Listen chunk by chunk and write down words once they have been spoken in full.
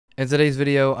In today's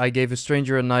video, I gave a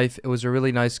stranger a knife. It was a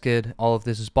really nice kid. All of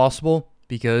this is possible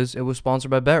because it was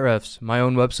sponsored by BetRefs, my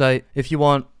own website. If you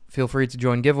want, feel free to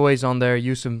join giveaways on there,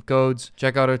 use some codes.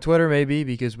 Check out our Twitter maybe,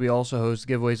 because we also host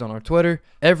giveaways on our Twitter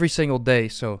every single day.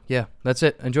 So yeah, that's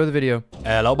it. Enjoy the video.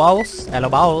 Hello boss. Hello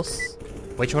boss.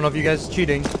 Which one of you guys is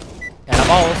cheating? Hello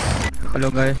boss.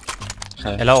 Hello guys.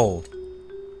 Hi. Hello.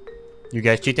 You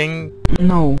guys cheating?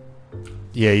 No.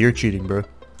 Yeah, you're cheating, bro.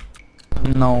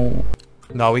 No.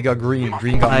 No, we got green.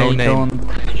 Green got no name.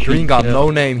 Green got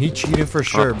no name. He cheating for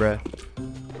sure, bruh.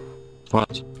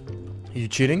 What? You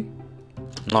cheating?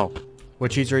 No.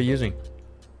 What cheats are you using?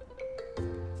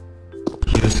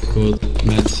 Use code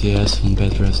MedCS on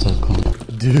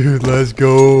bedrest.com. Dude, let's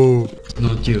go.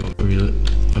 Not you, real.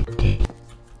 Okay.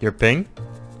 Your ping?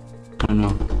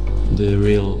 No, the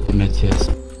real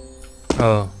MedCS.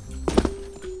 Oh.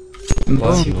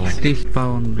 Yes, you are. Please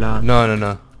spawn blood.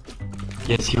 No.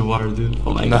 Yes, you are, dude.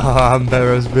 Oh my No, god. I'm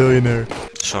better as billionaire.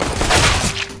 Sure.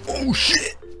 Oh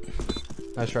shit.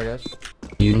 Nice try, guys.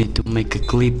 You need to make a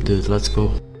clip, dude. Let's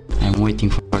go. I'm waiting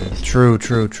for it. True.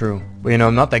 But you know,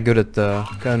 I'm not that good at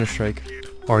Counter-Strike.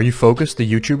 Oh, are you focused, the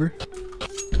YouTuber?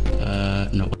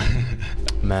 No.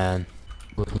 Man.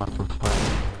 With my profile.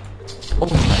 Oh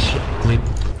shit.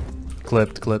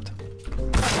 Clip. Clipped.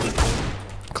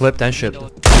 Clipped and shipped.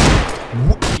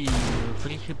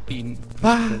 Free shipping.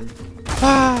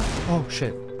 Oh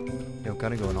shit. Yo,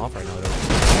 kinda going off right now though.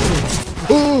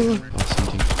 Or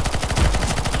something.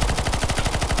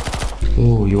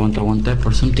 Oh, you want a one tap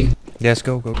or something? Yes,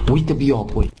 go. Wait to be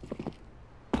up, wait.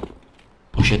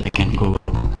 Oh shit, I can't go.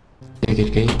 Take it,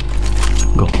 okay?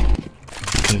 Go.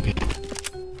 Okay.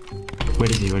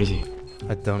 Where is he?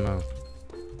 I don't know.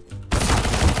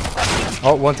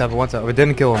 Oh, one tap. We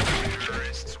didn't kill him.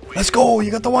 Let's go, you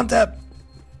got the one tap.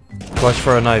 Clutch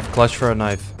for a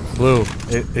knife. Blue,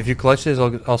 if you clutch this,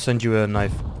 I'll send you a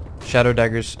knife. Shadow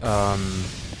daggers,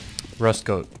 rust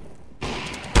coat.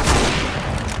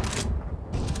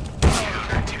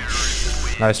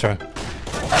 Nice try.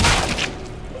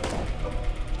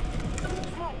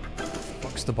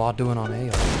 What's the bot doing on A?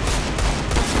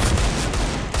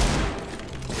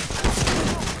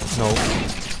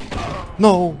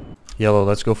 No. Yellow,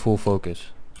 let's go full focus.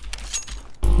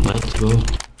 Let's go.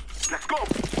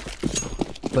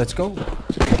 Let's go.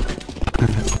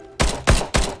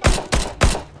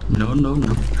 No.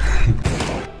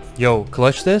 Yo,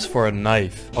 clutch this for a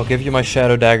knife. I'll give you my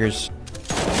shadow daggers.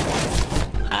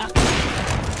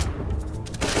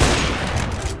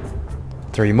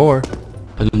 Three more.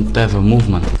 I don't have a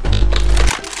movement.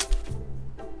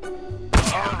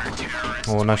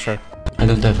 Oh, nice try. I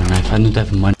don't have a knife. I don't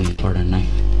have money for a knife.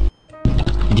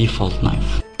 Default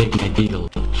knife. Take my deagle.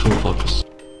 Full focus.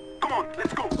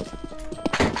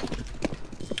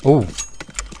 Oh.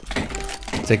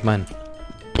 Take mine.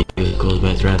 You go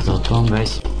bedrest.com,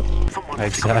 guys.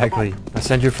 Exactly. I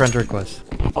send you a friend request.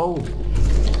 Oh.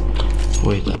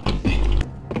 Wait, okay.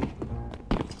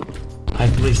 I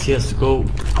play CSGO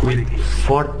with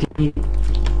 40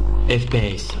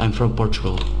 FPS. I'm from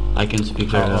Portugal. I can speak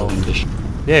very well English.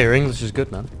 Yeah, your English is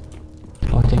good, man.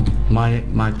 Oh, thank you. My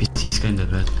PC is kinda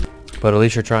bad. But at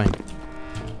least you're trying.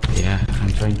 Yeah,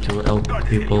 I'm trying to help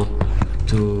people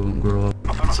to grow up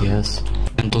with CS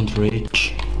and don't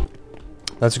rage.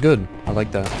 That's good. I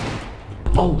like that.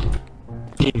 Oh!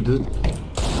 Hey, dude.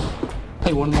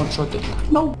 Hey, one more shot.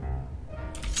 No!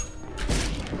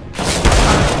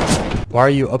 Why are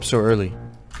you up so early?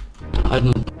 I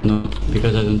don't know,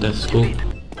 because I don't have school.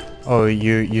 Oh,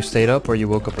 you stayed up or you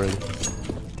woke up early?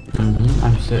 I'm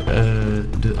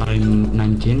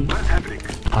 19.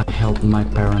 I help my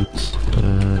parents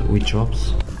with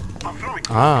jobs.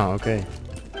 Ah, okay.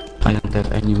 I don't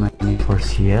have any money for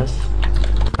CS.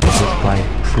 I just buy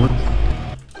food.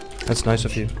 That's nice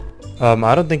of you.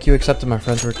 I don't think you accepted my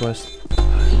friend request.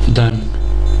 Done.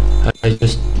 I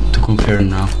just to confirm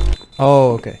now.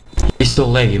 Oh, okay. It's so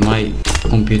laggy. My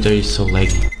computer is so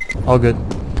laggy. All good.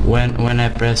 When I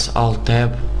press Alt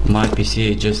Tab, my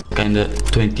PC just kinda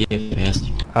 20 FPS.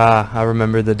 Ah, I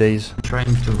remember the days. I'm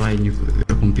trying to buy a new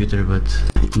computer, but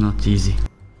it's not easy.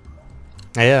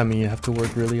 Yeah, I mean, you have to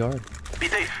work really hard. Be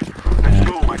safe. Let's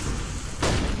go, my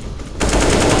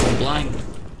I'm blind.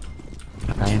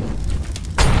 Ryan.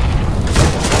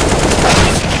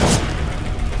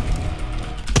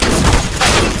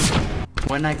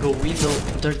 When I go window,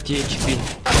 30 HP.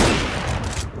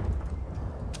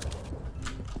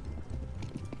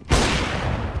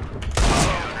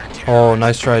 Oh,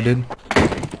 nice try, dude.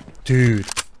 Dude.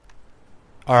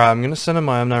 Alright, I'm gonna send him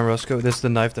my M9 Roscoe. This is the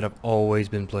knife that I've always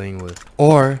been playing with.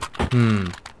 Or,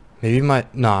 maybe my...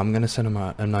 Nah, I'm gonna send him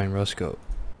my M9 Roscoe.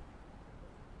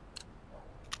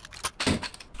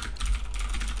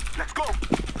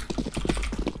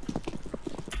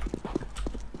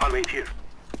 I'll wait here.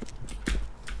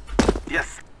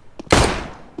 Yes.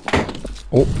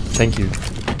 Oh, thank you.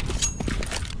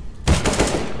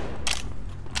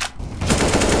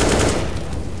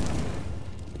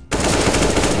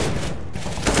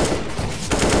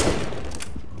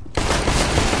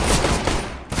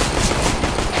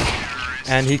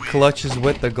 And he clutches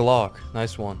with the Glock.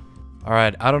 Nice one.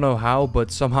 Alright, I don't know how,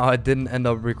 but somehow I didn't end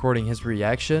up recording his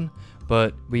reaction.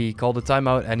 But we called a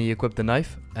timeout and he equipped the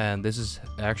knife. And this is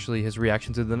actually his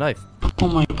reaction to the knife. Oh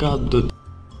my god, dude.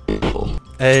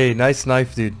 Hey, nice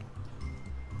knife, dude.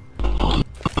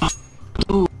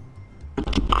 Dude,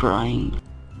 crying.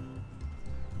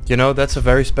 You know, that's a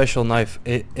very special knife.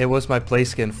 It was my play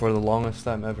skin for the longest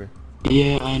time ever.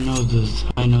 Yeah, I know this.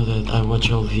 I know that. I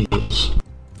watch all videos.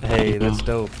 Hey, that's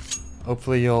dope.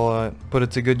 Hopefully you'll put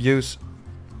it to good use.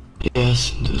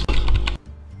 Yes, dude.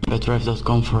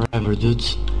 BetRef.com forever,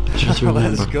 dudes. Just remember.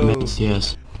 Let's go.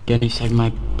 Yes. Can you check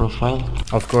my profile?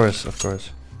 Of course, of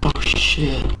course. Oh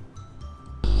shit.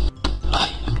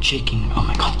 I'm shaking. Oh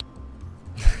my god.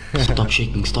 Stop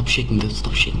shaking, dude.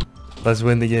 Stop shaking. Let's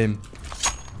win the game.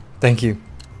 Thank you.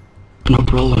 No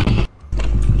problem.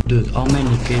 Dude, how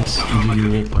many cases do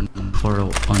you open on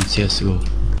CSGO?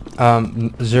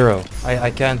 0.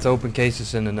 I can't open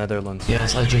cases in the Netherlands.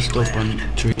 Yes, I just opened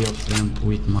 3 of them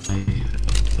with my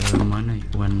money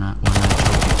when I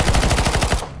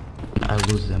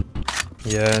lose them.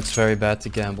 Yeah, it's very bad to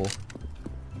gamble.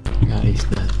 Guys,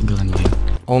 that gambling.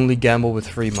 Only gamble with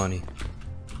free money.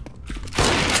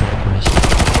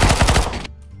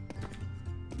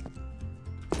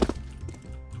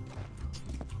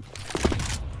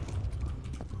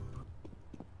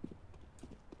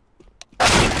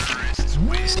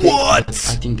 What? I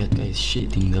think that guy is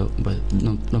cheating though, but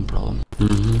no problem.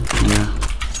 Yeah.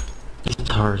 It's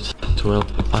hard to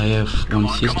help. I have one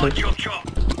sister,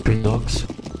 3 dogs,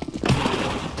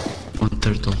 1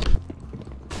 turtle.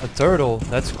 A turtle?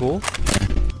 That's cool.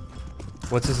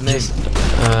 What's his name?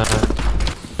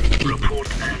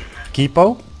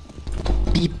 Kipo?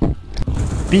 Beep.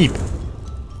 Beep.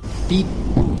 Beep.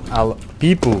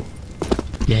 Pipu.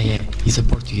 Yeah, he's a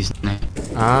Portuguese name.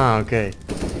 Ah, okay.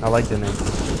 I like the name.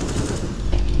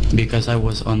 Because I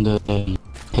was on the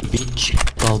beach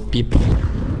called People.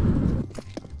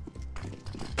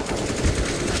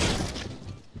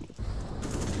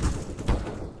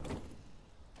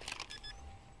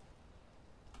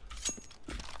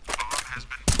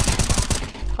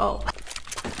 Oh.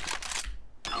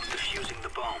 I'm defusing the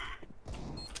bomb.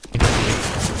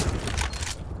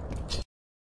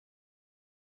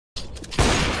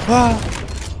 Ah!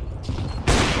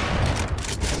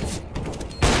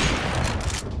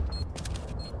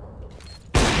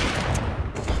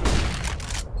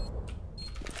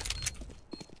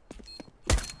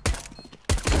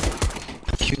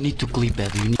 You need to clip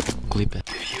that,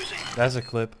 That's a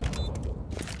clip.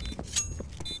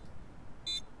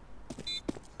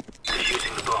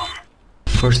 Defusing the bomb.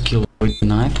 First kill with the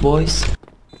knife, boys.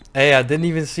 Hey, I didn't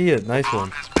even see it. Nice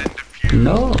one.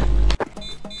 No.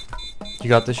 You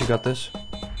got this, you got this.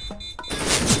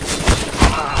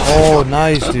 Oh,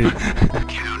 nice, dude.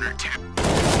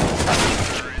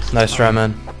 Nice try,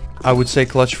 man. I would say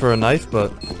clutch for a knife, but...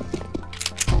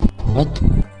 What?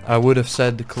 I would have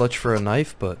said clutch for a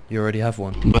knife, but you already have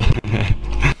one.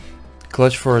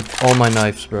 Clutch for all my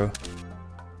knives, bro.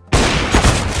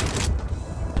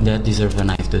 That deserves a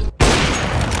knife, dude.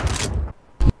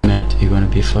 Matt, you're gonna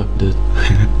be fucked, dude.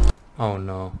 Oh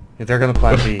no. They're gonna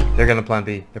plant B. They're gonna plant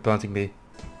B. They're planting B.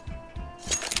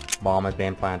 Bomb has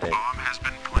been planted.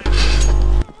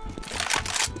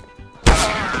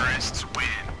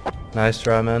 Nice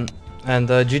try, man. And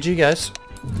GG, guys.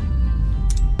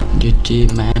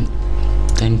 GG, man.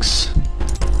 Thanks.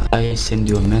 I send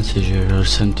you a message or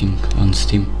something on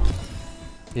Steam.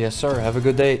 Yes, sir. Have a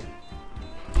good day.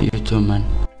 You too, man.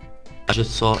 I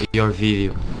just saw your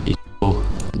video. It's so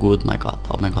good, my god.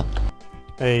 Oh my god.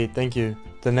 Hey, thank you.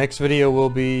 The next video will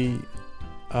be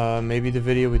maybe the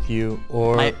video with you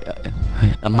or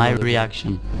my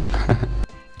reaction.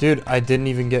 Dude, I didn't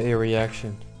even get your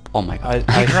reaction. Oh my god.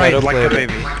 I Right, shut up like a later,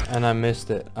 baby. and I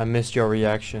missed it. I missed your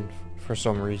reaction for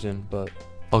some reason, but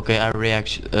Okay, I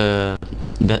react. Oh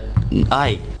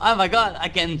my god, I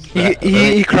can.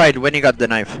 He cried when he got the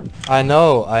knife. I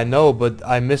know, but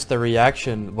I missed the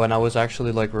reaction when I was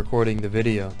actually like recording the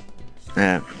video.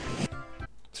 Yeah.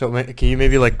 So can you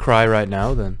maybe like cry right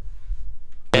now then?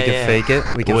 We can fake it.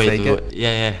 We can fake it.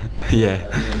 Yeah.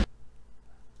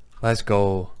 Let's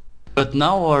go. But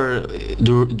now or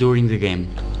during the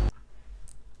game?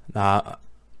 Nah,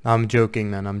 I'm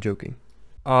joking, man. I'm joking.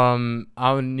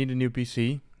 I would need a new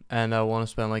PC, and I want to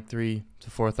spend like $3,000 to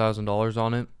 $4,000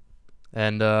 on it.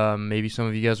 And maybe some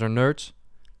of you guys are nerds.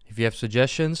 If you have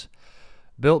suggestions,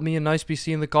 build me a nice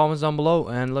PC in the comments down below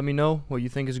and let me know what you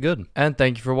think is good. And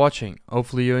thank you for watching.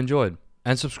 Hopefully you enjoyed.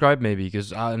 And subscribe maybe,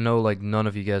 because I know like none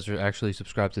of you guys are actually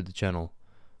subscribed to the channel.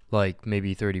 Like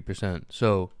maybe 30%.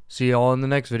 So see you all in the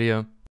next video.